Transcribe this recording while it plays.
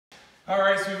All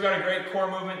right, so we've got a great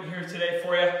core movement here today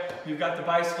for you. We've got the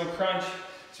bicycle crunch.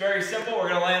 It's very simple. We're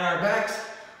gonna lay on our backs.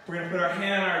 We're gonna put our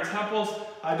hand on our temples.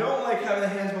 I don't like having the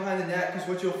hands behind the neck because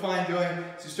what you'll find doing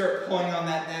is you start pulling on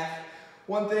that neck.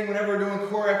 One thing whenever we're doing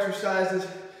core exercises,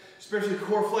 especially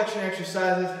core flexion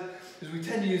exercises, is we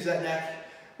tend to use that neck.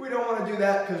 We don't want to do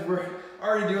that because we're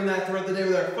already doing that throughout the day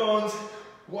with our phones,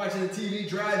 watching the TV,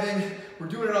 driving. We're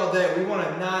doing it all day. We want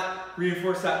to not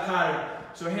reinforce that pattern.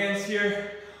 So hands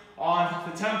here on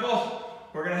the temple.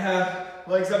 We're going to have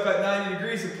legs up at 90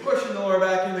 degrees and pushing the lower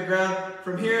back into the ground.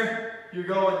 From here, you're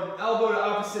going elbow to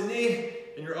opposite knee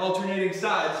and you're alternating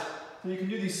sides. So you can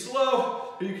do these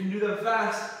slow or you can do them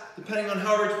fast, depending on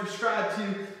however it's prescribed to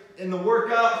you in the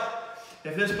workout.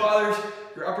 If this bothers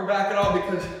your upper back at all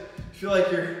because you feel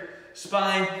like your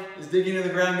spine is digging into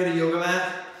the ground, get a yoga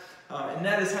mat. And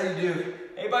that is how you do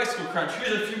a bicycle crunch.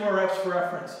 Here's a few more reps for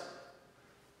reference.